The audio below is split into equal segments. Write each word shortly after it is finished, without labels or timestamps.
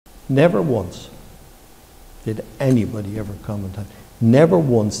Never once did anybody ever comment on it. Never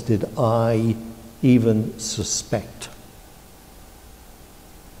once did I even suspect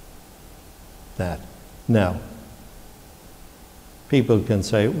that. Now, people can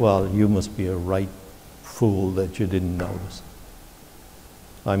say, well, you must be a right fool that you didn't notice.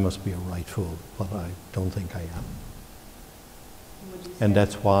 I must be a right fool, but I don't think I am. And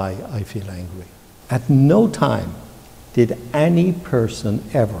that's why I feel angry. At no time did any person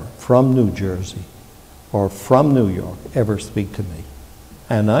ever from New Jersey or from New York ever speak to me.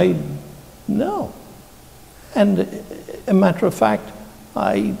 And no. And a matter of fact,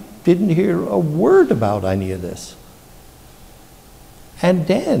 I didn't hear a word about any of this. And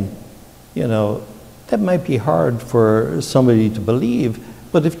then, you know, that might be hard for somebody to believe,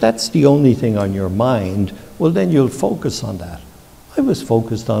 but if that's the only thing on your mind, well, then you'll focus on that. I was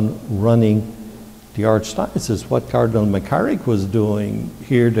focused on running the Archdiocese, what Cardinal McCarrick was doing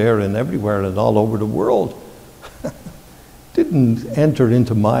here, there, and everywhere, and all over the world. Didn't enter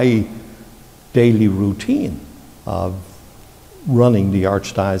into my daily routine of running the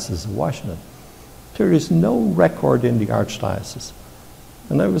Archdiocese of Washington. There is no record in the Archdiocese.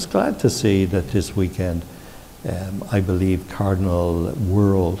 And I was glad to see that this weekend, I believe Cardinal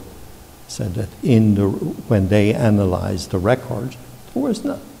World said that when they analyzed the records,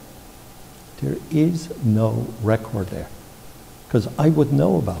 there is no record there. Because I would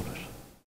know about it.